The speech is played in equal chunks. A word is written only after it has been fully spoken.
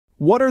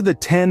What are the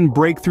 10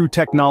 breakthrough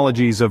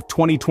technologies of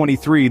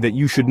 2023 that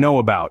you should know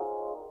about?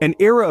 An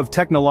era of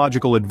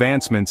technological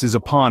advancements is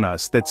upon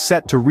us that's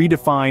set to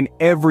redefine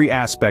every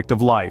aspect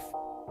of life.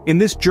 In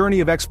this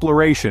journey of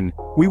exploration,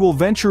 we will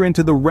venture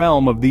into the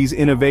realm of these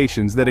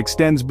innovations that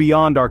extends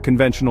beyond our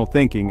conventional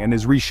thinking and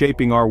is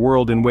reshaping our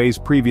world in ways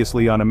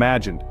previously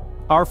unimagined.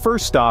 Our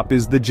first stop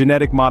is the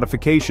genetic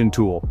modification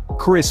tool,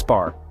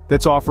 CRISPR,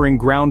 that's offering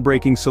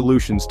groundbreaking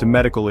solutions to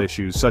medical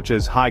issues such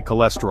as high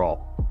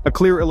cholesterol. A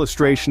clear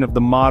illustration of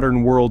the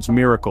modern world's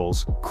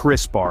miracles,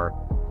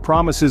 CRISPR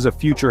promises a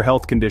future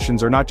health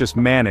conditions are not just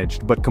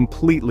managed but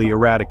completely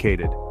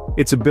eradicated.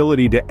 Its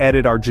ability to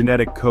edit our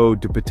genetic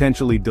code to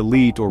potentially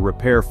delete or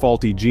repair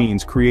faulty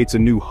genes creates a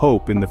new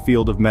hope in the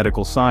field of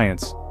medical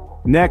science.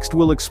 Next,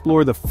 we'll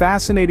explore the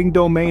fascinating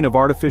domain of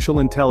artificial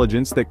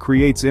intelligence that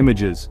creates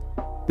images.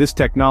 This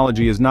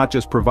technology is not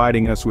just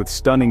providing us with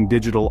stunning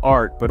digital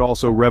art but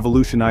also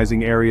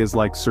revolutionizing areas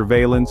like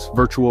surveillance,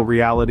 virtual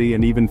reality,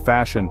 and even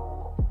fashion.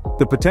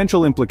 The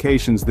potential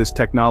implications of this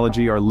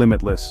technology are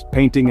limitless,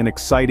 painting an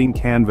exciting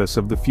canvas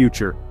of the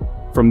future.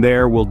 From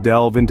there, we'll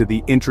delve into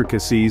the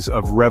intricacies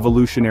of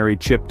revolutionary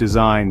chip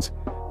designs.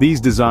 These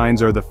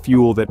designs are the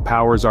fuel that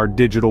powers our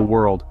digital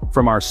world,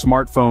 from our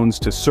smartphones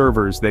to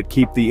servers that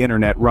keep the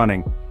internet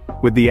running.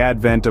 With the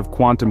advent of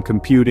quantum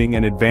computing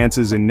and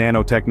advances in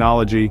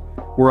nanotechnology,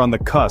 we're on the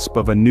cusp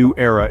of a new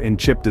era in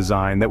chip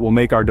design that will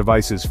make our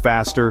devices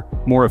faster,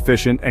 more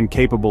efficient, and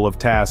capable of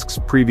tasks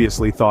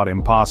previously thought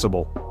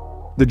impossible.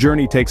 The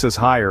journey takes us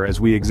higher as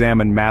we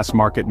examine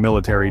mass-market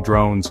military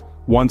drones.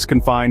 Once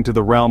confined to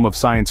the realm of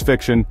science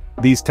fiction,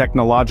 these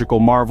technological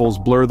marvels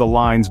blur the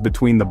lines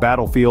between the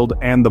battlefield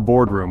and the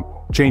boardroom,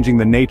 changing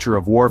the nature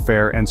of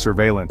warfare and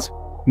surveillance.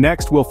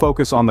 Next, we'll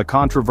focus on the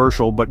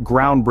controversial but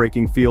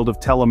groundbreaking field of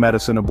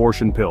telemedicine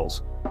abortion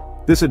pills.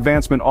 This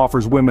advancement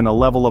offers women a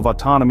level of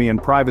autonomy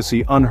and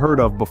privacy unheard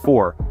of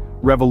before,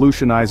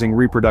 revolutionizing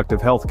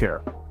reproductive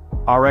healthcare.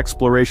 Our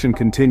exploration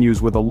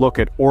continues with a look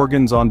at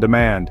organs on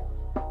demand.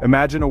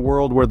 Imagine a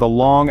world where the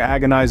long,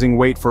 agonizing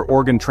wait for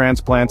organ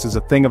transplants is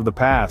a thing of the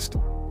past.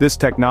 This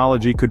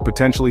technology could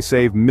potentially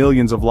save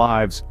millions of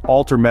lives,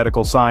 alter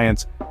medical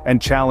science,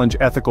 and challenge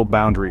ethical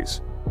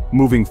boundaries.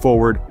 Moving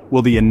forward,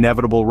 will the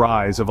inevitable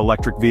rise of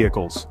electric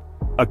vehicles.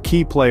 A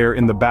key player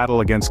in the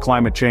battle against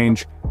climate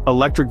change,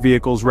 electric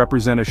vehicles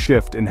represent a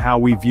shift in how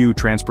we view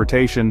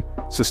transportation,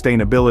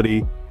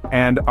 sustainability,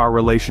 and our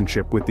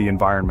relationship with the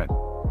environment.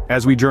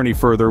 As we journey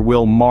further,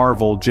 we'll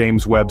marvel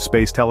James Webb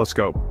Space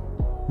Telescope.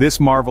 This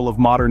marvel of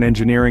modern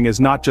engineering is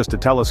not just a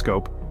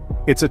telescope,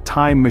 it's a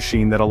time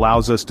machine that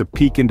allows us to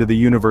peek into the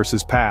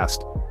universe's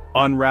past,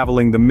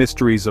 unraveling the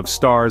mysteries of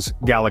stars,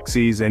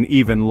 galaxies, and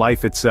even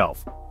life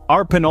itself.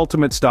 Our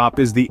penultimate stop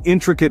is the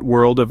intricate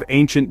world of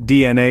ancient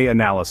DNA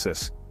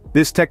analysis.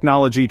 This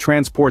technology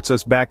transports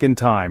us back in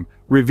time,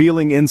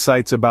 revealing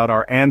insights about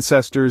our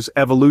ancestors,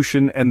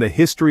 evolution, and the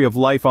history of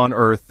life on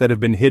Earth that have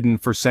been hidden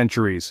for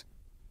centuries.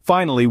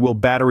 Finally, we'll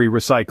battery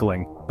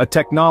recycling, a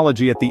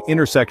technology at the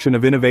intersection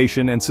of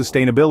innovation and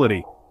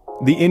sustainability.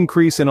 The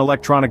increase in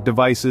electronic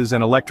devices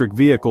and electric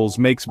vehicles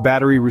makes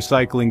battery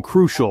recycling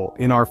crucial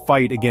in our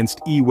fight against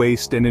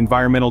e-waste and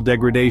environmental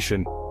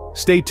degradation.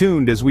 Stay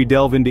tuned as we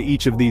delve into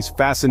each of these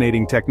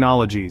fascinating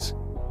technologies.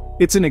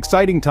 It's an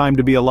exciting time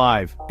to be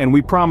alive, and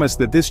we promise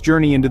that this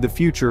journey into the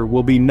future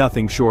will be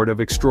nothing short of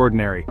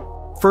extraordinary.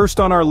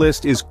 First on our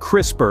list is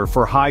CRISPR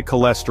for high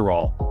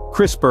cholesterol.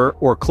 CRISPR,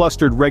 or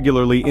clustered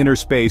regularly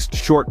interspaced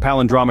short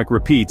palindromic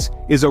repeats,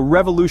 is a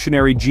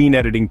revolutionary gene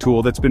editing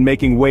tool that's been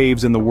making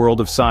waves in the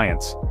world of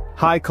science.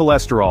 High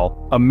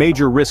cholesterol, a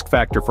major risk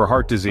factor for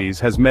heart disease,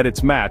 has met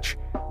its match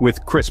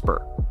with CRISPR.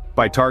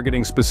 By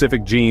targeting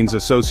specific genes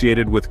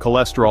associated with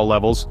cholesterol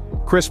levels,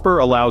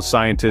 CRISPR allows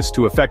scientists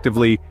to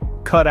effectively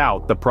cut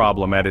out the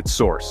problem at its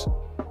source.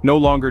 No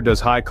longer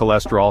does high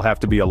cholesterol have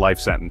to be a life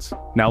sentence.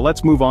 Now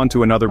let's move on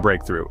to another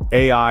breakthrough,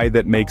 AI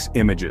that makes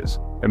images.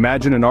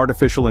 Imagine an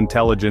artificial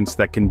intelligence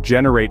that can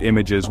generate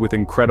images with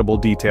incredible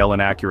detail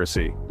and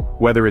accuracy.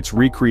 Whether it's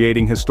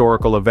recreating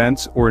historical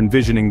events or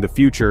envisioning the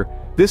future,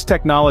 this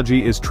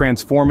technology is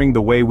transforming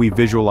the way we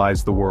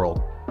visualize the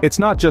world. It's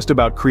not just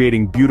about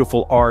creating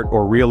beautiful art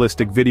or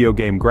realistic video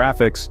game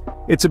graphics,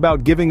 it's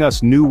about giving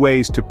us new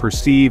ways to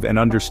perceive and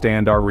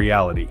understand our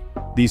reality.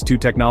 These two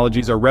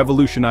technologies are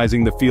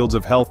revolutionizing the fields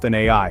of health and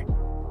AI.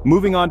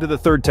 Moving on to the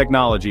third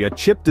technology, a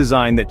chip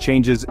design that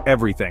changes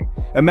everything.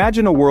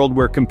 Imagine a world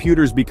where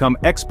computers become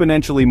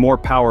exponentially more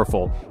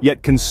powerful,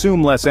 yet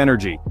consume less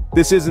energy.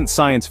 This isn't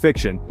science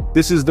fiction,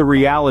 this is the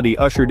reality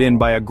ushered in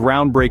by a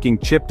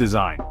groundbreaking chip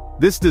design.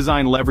 This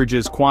design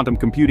leverages quantum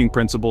computing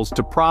principles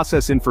to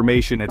process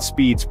information at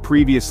speeds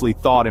previously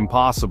thought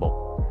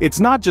impossible. It's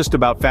not just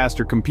about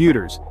faster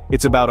computers,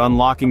 it's about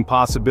unlocking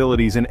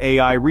possibilities in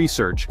AI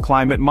research,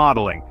 climate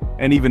modeling,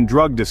 and even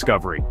drug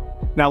discovery.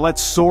 Now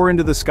let's soar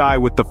into the sky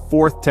with the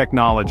fourth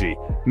technology,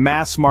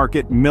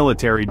 mass-market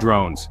military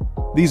drones.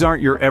 These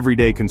aren't your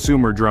everyday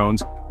consumer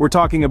drones, we're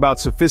talking about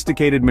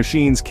sophisticated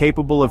machines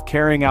capable of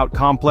carrying out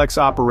complex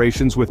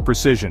operations with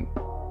precision.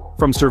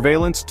 From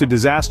surveillance to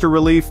disaster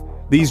relief,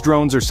 These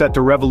drones are set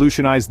to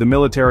revolutionize the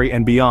military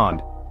and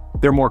beyond.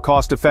 They're more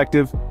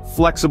cost-effective,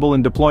 flexible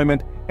in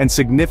deployment, and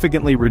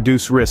significantly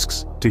reduce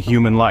risks to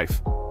human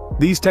life.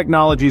 These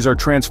technologies are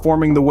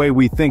transforming the way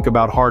we think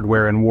about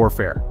hardware and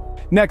warfare.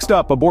 Next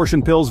up,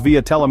 abortion pills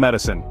via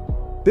telemedicine.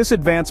 This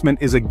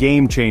advancement is a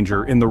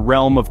game-changer in the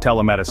realm of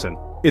telemedicine.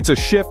 It's a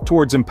shift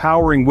towards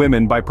empowering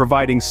women by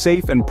providing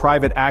safe and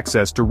private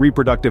access to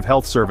reproductive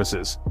health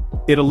services.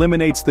 It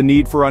eliminates the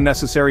need for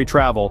unnecessary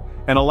travel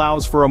and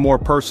allows for a more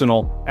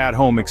personal,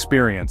 at-home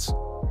experience.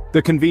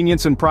 The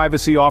convenience and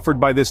privacy offered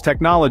by this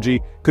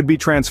technology could be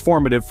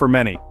transformative for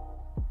many.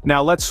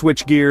 Now let's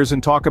switch gears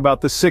and talk about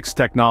the sixth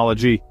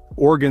technology,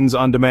 organs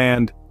on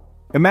demand.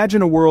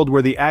 Imagine a world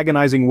where the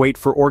agonizing wait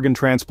for organ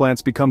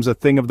transplants becomes a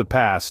thing of the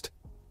past.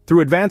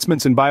 Through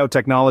advancements in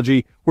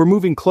biotechnology, we're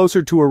moving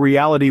closer to a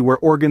reality where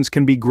organs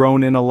can be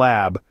grown in a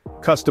lab,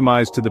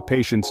 customized to the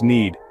patient's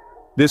need.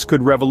 This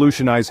could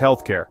revolutionize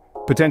healthcare,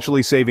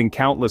 potentially saving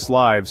countless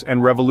lives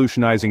and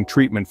revolutionizing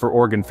treatment for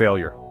organ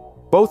failure.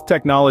 Both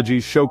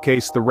technologies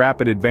showcase the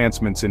rapid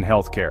advancements in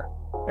healthcare.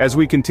 As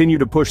we continue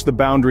to push the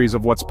boundaries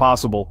of what's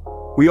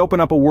possible, we open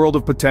up a world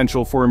of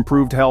potential for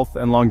improved health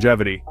and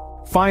longevity.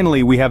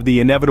 Finally, we have the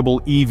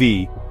inevitable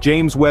EV,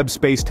 James Webb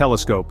Space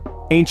Telescope,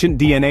 ancient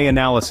DNA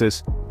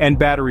analysis, and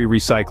battery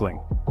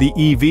recycling. The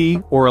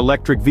EV, or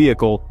electric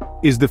vehicle,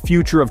 is the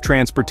future of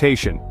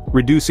transportation,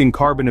 reducing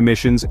carbon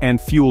emissions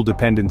and fuel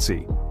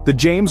dependency. The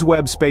James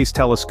Webb Space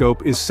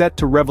Telescope is set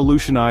to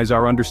revolutionize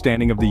our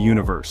understanding of the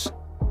universe.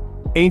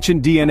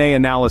 Ancient DNA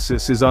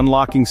analysis is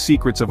unlocking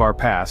secrets of our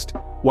past,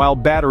 while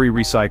battery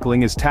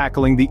recycling is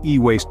tackling the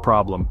e-waste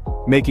problem,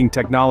 making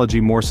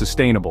technology more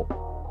sustainable.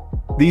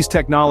 These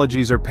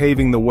technologies are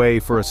paving the way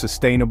for a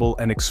sustainable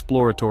and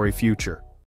exploratory future.